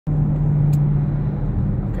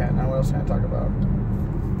else can I talk about?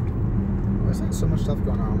 There's not so much stuff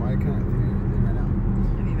going on. Why can't I do anything right now?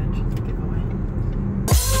 Have you mentioned the giveaway?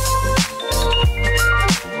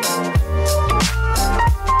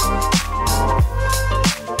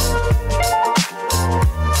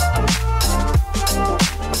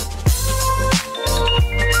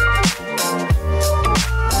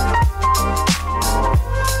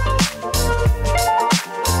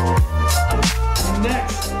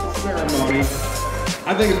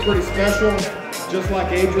 I think it's pretty special, just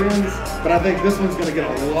like Adrian's, but I think this one's gonna get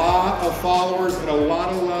a lot of followers and a lot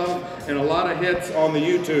of love and a lot of hits on the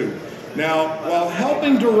YouTube. Now, while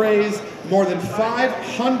helping to raise more than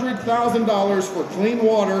 $500,000 for clean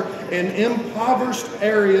water in impoverished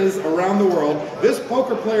areas around the world, this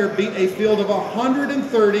poker player beat a field of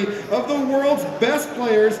 130 of the world's best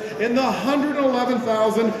players in the 111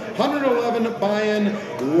 buy-in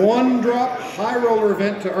one-drop high roller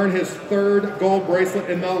event to earn his third gold bracelet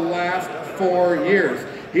in the last 4 years.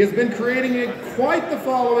 He has been creating quite the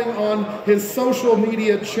following on his social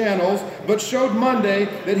media channels, but showed Monday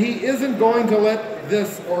that he isn't going to let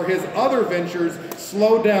this or his other ventures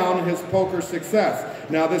slow down his poker success.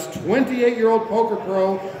 Now, this 28-year-old poker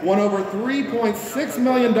pro won over $3.6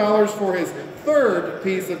 million for his third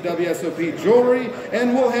piece of WSOP jewelry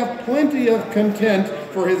and will have plenty of content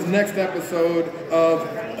for his next episode of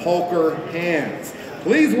Poker Hands.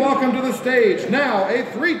 Please welcome to the stage now a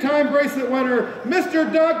 3-time bracelet winner, Mr.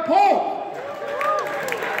 Doug Polk.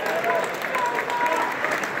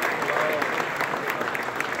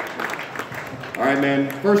 All right, man,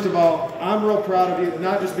 first of all, I'm real proud of you,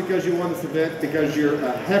 not just because you won this event, because you're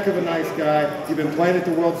a heck of a nice guy. You've been playing at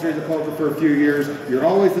the World Series of Poker for a few years. You're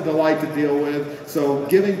always a delight to deal with. So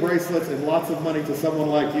giving bracelets and lots of money to someone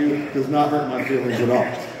like you does not hurt my feelings at all.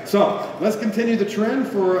 So let's continue the trend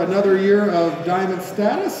for another year of diamond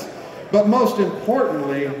status. But most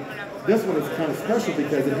importantly, this one is kind of special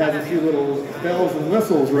because it has a few little bells and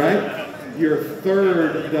whistles, right? Your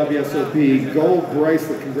third WSOP gold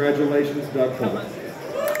bracelet. Congratulations, Doug Polk.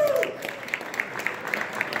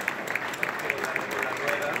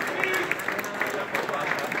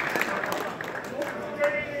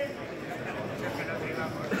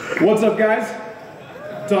 What's up, guys?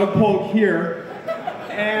 Doug Polk here.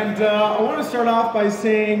 And I want to start off by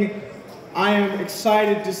saying I am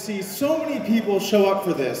excited to see so many people show up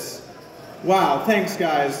for this. Wow, thanks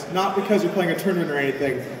guys. Not because you're playing a tournament or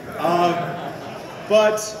anything.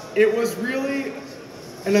 But it was really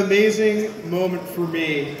an amazing moment for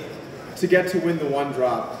me to get to win the one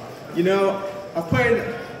drop. You know, I've played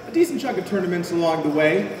a decent chunk of tournaments along the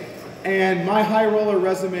way, and my high roller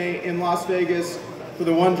resume in Las Vegas for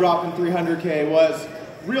the one drop in 300K was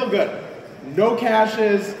real good. No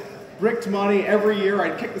cashes, bricked money every year.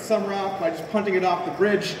 I'd kick the summer off by just punting it off the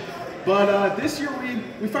bridge. But this year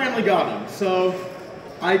we finally got him. So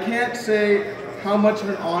I can't say how much of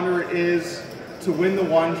an honor it is to win the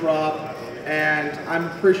one drop, and I'm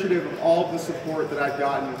appreciative of all of the support that I've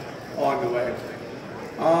gotten along the way.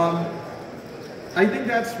 I think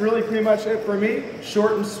that's really pretty much it for me.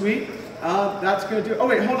 Short and sweet. That's gonna do. Oh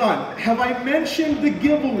wait, hold on. Have I mentioned the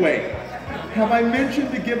giveaway? Have I mentioned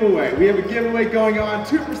the giveaway? We have a giveaway going on.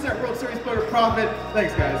 2% World Series player profit.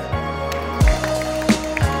 Thanks, guys.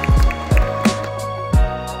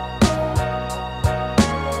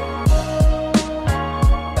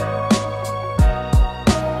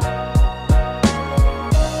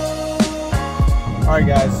 Alright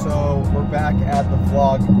guys, so we're back at the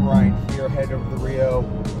vlog grind here, headed over to Rio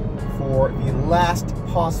for the last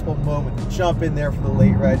possible moment to jump in there for the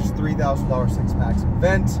late reg $3,000 Six Max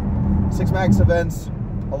event. Six Max events,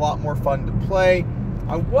 a lot more fun to play.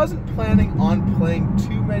 I wasn't planning on playing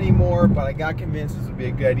too many more, but I got convinced this would be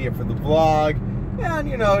a good idea for the vlog. And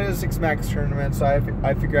you know, it is a Six Max tournament, so I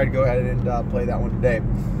figured I'd go ahead and play that one today.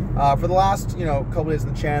 For the last, couple days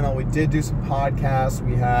on the channel, we did do some podcasts.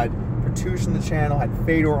 We had Patush on the channel, had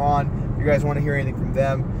Fedor on. If you guys want to hear anything from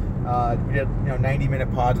them, we did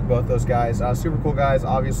 90-minute pods with both those guys. Super cool guys,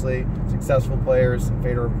 obviously successful players. And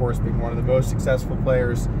Fedor, of course, being one of the most successful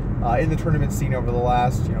players in the tournament scene over the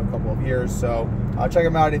last couple of years. So check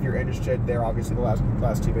them out if you're interested. They're obviously the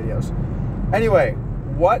last two videos. Anyway,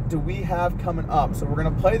 what do we have coming up? So we're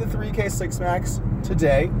gonna play the 3K Six Max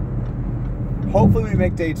today. Hopefully we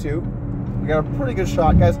make day 2. We got a pretty good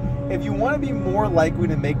shot, guys. If you want to be more likely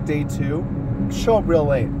to make day 2, show up real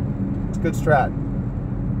late. It's a good strat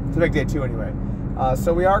to make day 2 anyway.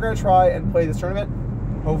 So we are going to try and play this tournament.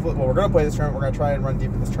 Hopefully, well, we're going to play this tournament. We're going to try and run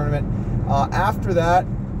deep in this tournament. After that,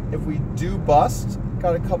 if we do bust,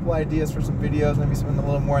 got a couple ideas for some videos, maybe something a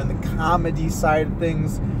little more in the comedy side of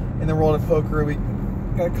things in the world of poker. We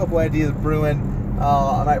got a couple ideas brewing.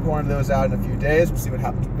 I might put one of those out in a few days. We'll see what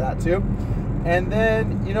happens with that too. And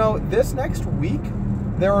then, you know, this next week,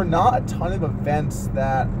 there are not a ton of events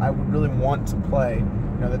that I would really want to play.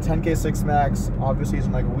 You know, the 10K 6 Max obviously is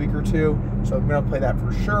in like a week or two, so I'm gonna play that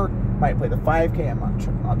for sure. Might play the 5K, I'm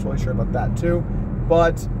not totally sure about that too.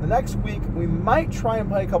 But the next week, we might try and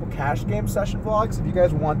play a couple cash game session vlogs. If you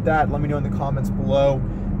guys want that, let me know in the comments below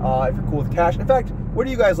if you're cool with cash. In fact, what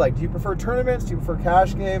do you guys like? Do you prefer tournaments? Do you prefer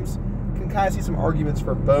cash games? You can kind of see some arguments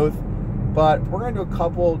for both. But we're going to do a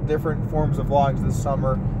couple different forms of vlogs this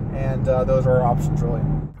summer, and those are our options, really.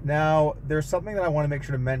 Now, there's something that I want to make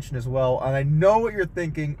sure to mention as well, and I know what you're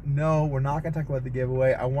thinking. No, we're not going to talk about the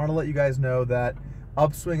giveaway. I want to let you guys know that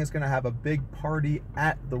Upswing is going to have a big party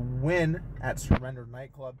at the Wynn at Surrender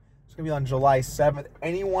Nightclub. It's going to be on July 7th.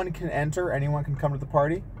 Anyone can enter. Anyone can come to the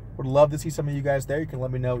party. Would love to see some of you guys there. You can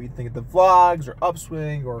let me know what you think of the vlogs or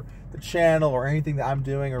Upswing or the channel or anything that I'm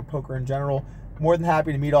doing or poker in general. More than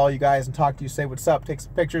happy to meet all you guys and talk to you, say what's up, take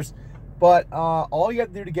some pictures. But all you have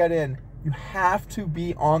to do to get in, you have to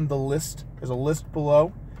be on the list. There's a list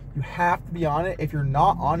below. You have to be on it. If you're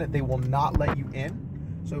not on it, they will not let you in.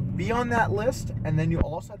 So be on that list, and then you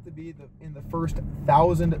also have to be in the first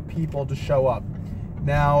 1,000 people to show up.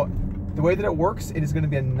 Now, the way that it works, it is going to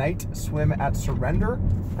be a night swim at Surrender.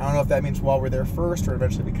 I don't know if that means while we're there first or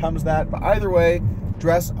eventually becomes that, but either way,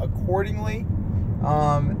 dress accordingly.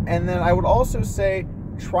 And then I would also say,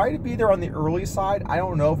 try to be there on the early side. I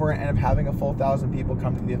don't know if we're going to end up having a full 1,000 people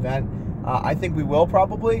come to the event. I think we will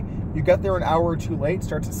probably. You get there an hour or two late,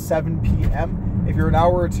 starts at 7 p.m. If you're an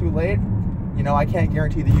hour or two late, you know, I can't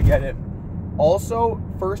guarantee that you get in. Also,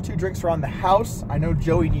 first 2 drinks are on the house. I know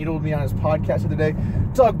Joey needled me on his podcast the other day.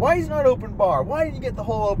 Doug, why is it not open bar? Why didn't you get the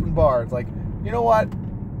whole open bar? It's like, you know what?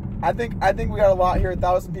 I think we got a lot here.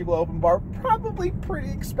 1,000 people open bar, probably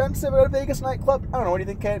pretty expensive at a Vegas nightclub. I don't know. What do you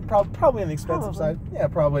think, Kate? Probably on the expensive side. Yeah,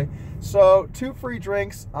 probably. So 2 free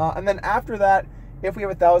drinks, and then after that, if we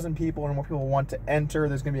have 1,000 people and more people want to enter,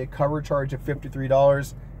 there's going to be a cover charge of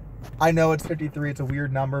 $53. I know it's 53. It's a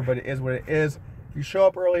weird number, but it is what it is. If you show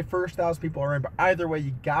up early, first 1,000 people are in, but either way,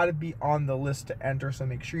 you got to be on the list to enter, so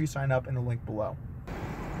make sure you sign up in the link below.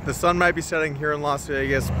 The sun might be setting here in Las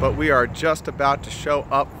Vegas, but we are just about to show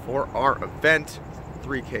up for our event,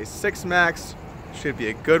 3K 6 Max. Should be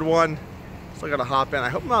a good one. Still got to hop in. I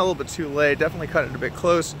hope I'm not a little bit too late. Definitely cut it a bit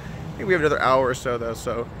close. I think we have another hour or so though,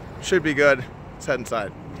 so should be good. Let's head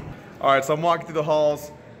inside. All right, so I'm walking through the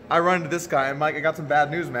halls. I run into this guy, and Mike, I got some bad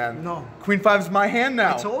news, man. No. Queen 5 is my hand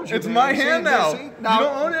now. I told you. It's man. my hand now. Now. You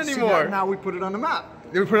don't own it anymore. Now we put it on the map.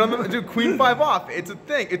 We put it on the, dude, Queen 5 off. It's a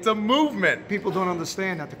thing. It's a movement. People don't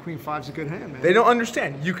understand that the Queen 5's a good hand, man. They don't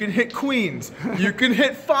understand. You can hit queens. You can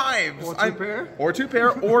hit 5s. Or 2 pair. Or 2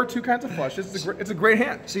 pair, or 2 kinds of flushes. It's a great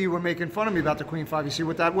hand. See, you were making fun of me about the Queen 5. You see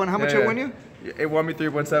what that won? How much it won you? It won me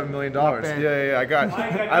 $3.7 million. bad. Yeah, I got.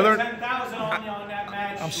 I learned 10,000 on you on that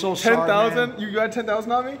match. I'm so sorry, 10,000. man. You got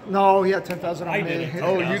 10,000 on me? No, he had 10,000 on I me. did it.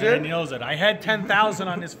 Oh, you did? He knows it. I had 10,000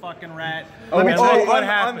 on this fucking rat. Oh, Let me tell you what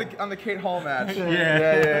happened. on the Kate Hall match.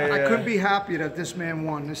 Yeah. I couldn't be happy that this man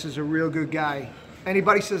won. This is a real good guy.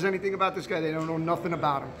 Anybody says anything about this guy, they don't know nothing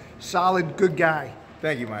about him. Solid, good guy.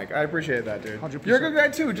 Thank you, Mike. I appreciate that, dude. 100%. You're a good guy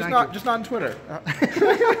too, just not on Twitter.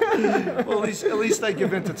 Well, at least they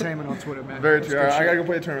give entertainment on Twitter, man. Very That's true. good All right, I shit. gotta go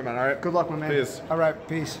play a tournament, all right? Good luck, my man. Peace. All right,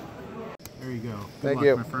 peace. There you go. Thank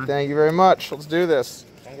you. Thank you very much. Let's do this.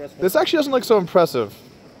 This actually doesn't look so impressive.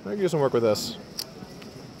 I can do some work with this.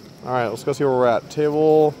 All right, let's go see where we're at.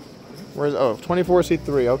 Table, where's, oh,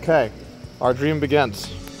 24C3, okay. Our dream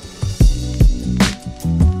begins.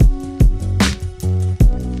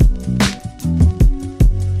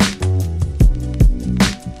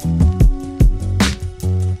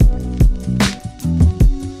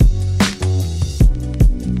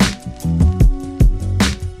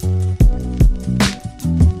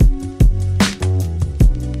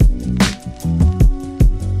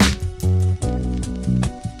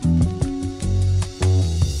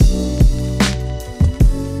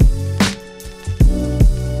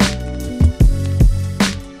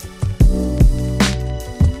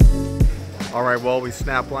 All right, well, we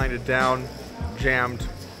snap lined it down, jammed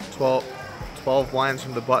 12 blinds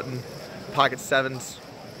from the button, pocket 7s,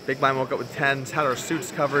 big blind woke up with 10s, had our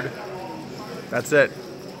suits covered. That's it.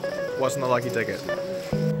 Wasn't a lucky ticket.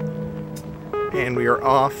 And we are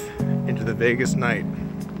off into the Vegas night.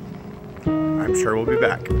 I'm sure we'll be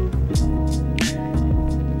back.